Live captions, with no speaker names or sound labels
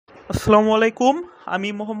আসসালামু আলাইকুম। আমি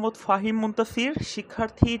মোহাম্মদ ফাহিম মুনতাসির,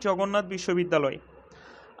 শিক্ষার্থী, জগন্নাথ বিশ্ববিদ্যালয়।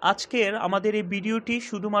 আজকের আমাদের এই ভিডিওটি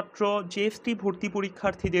শুধুমাত্র জিএসটি ভর্তি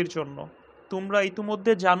পরীক্ষার্থীদের জন্য। তোমরা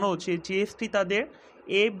ইতিমধ্যে জানো যে জিএসটি তাদের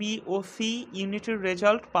এ, বি ও সি ইউনিটের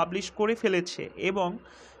রেজাল্ট পাবলিশ করে ফেলেছে এবং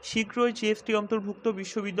শীঘ্রই জিএসটি অন্তর্ভুক্ত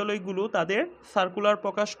বিশ্ববিদ্যালয়গুলো তাদের সার্কুলার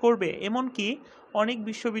প্রকাশ করবে। এমনকি অনেক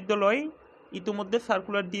বিশ্ববিদ্যালয় ইতিমধ্যে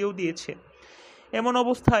সার্কুলার দিয়েও দিয়েছে। এমন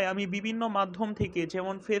অবস্থায় আমি বিভিন্ন মাধ্যম থেকে,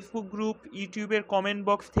 যেমন ফেসবুক গ্রুপ, ইউটিউবের কমেন্ট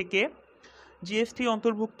বক্স থেকে জিএসটি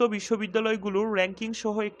অন্তর্ভুক্ত বিশ্ববিদ্যালয়গুলোর র্যাঙ্কিং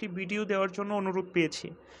সহ একটি ভিডিও দেওয়ার জন্য অনুরোধ পেয়েছি।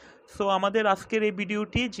 সো আমাদের আজকের এই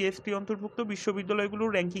ভিডিওটি জিএসটি অন্তর্ভুক্ত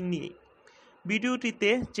বিশ্ববিদ্যালয়গুলোর র্যাঙ্কিং নিয়েই। ভিডিওটিতে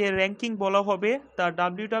যে র্যাঙ্কিং বলা হবে তা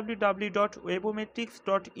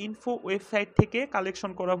www.webometrics.info ওয়েবসাইট থেকে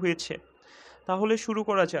কালেকশন করা হয়েছে। তাহলে শুরু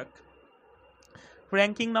করা যাক।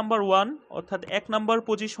 র্যাঙ্কিং নাম্বার 1 অর্থাৎ 1 নম্বর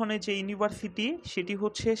পজিশনে যে ইউনিভার্সিটি সেটি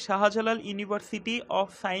হচ্ছে Shahjalal university of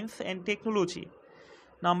science and technology.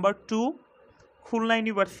 Number 2 Khulna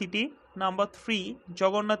university. Number 3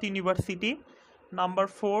 Jagannath university. Number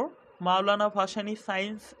 4 Maulana Bhasani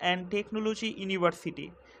science and technology university.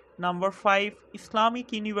 Number 5 Islamic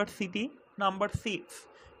university. Number 6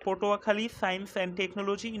 Patuakhali science and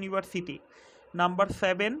technology university. Number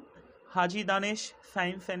 7 Haji Danesh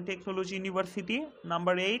science and technology university.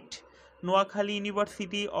 Number 8 Noakhali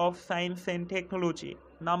university of science and technology.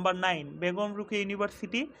 Number 9 Begum Rokeya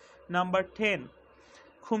university. Number 10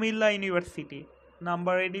 Comilla university.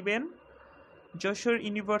 Number 11 Jessore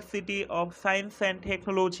university of science and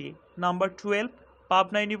technology. Number 12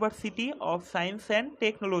 Pabna university of science and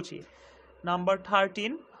technology. Number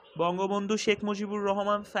 13 Bangabandhu Sheikh Mujibur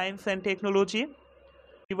Rahman science and technology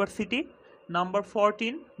university. Number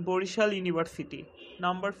 14 Barishal university.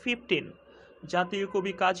 Number 15 জাতীয়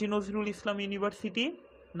কবি Kazi Nazrul Islam university.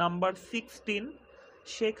 Number 16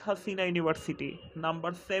 Sheikh Hasina university.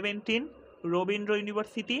 Number 17 Rabindra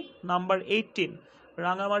university. Number 18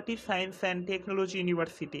 Rangamati science and technology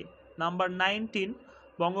university. Number 19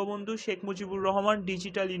 Bangabandhu Sheikh Mujibur Rahman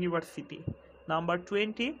digital university. Number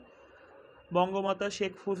 20 Bangamata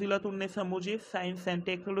Sheikh Fazilatunnesa Mujib science and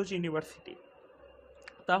technology university.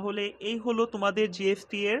 তাহলে এই হলো তোমাদের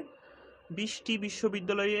GST এর 20টি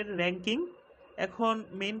বিশ্ববিদ্যালয়ের ranking. এখন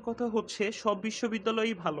main কথা হচ্ছে সব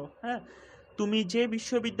বিশ্ববিদ্যালয়ই ভালো। হ্যাঁ, তুমি যে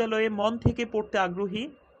বিশ্ববিদ্যালয়ে মন থেকে পড়তে আগ্রহী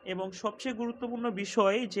এবং সবচেয়ে গুরুত্বপূর্ণ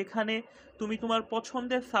বিষয় যেখানে তুমি তোমার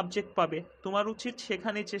পছন্দের সাবজেক্ট পাবে, তোমার উচিত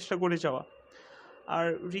সেখানে চেষ্টা করে যাওয়া। আর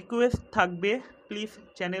রিকোয়েস্ট থাকবে, প্লিজ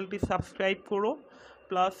চ্যানেলটি সাবস্ক্রাইব করো,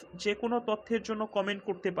 প্লাস যে কোনো তথ্যের জন্য কমেন্ট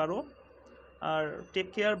করতে পারো। আর টেক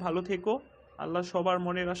কেয়ার, ভালো থেকো। আল্লাহ সবার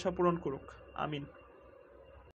মনের আশা পূরণ করুক। আমিন।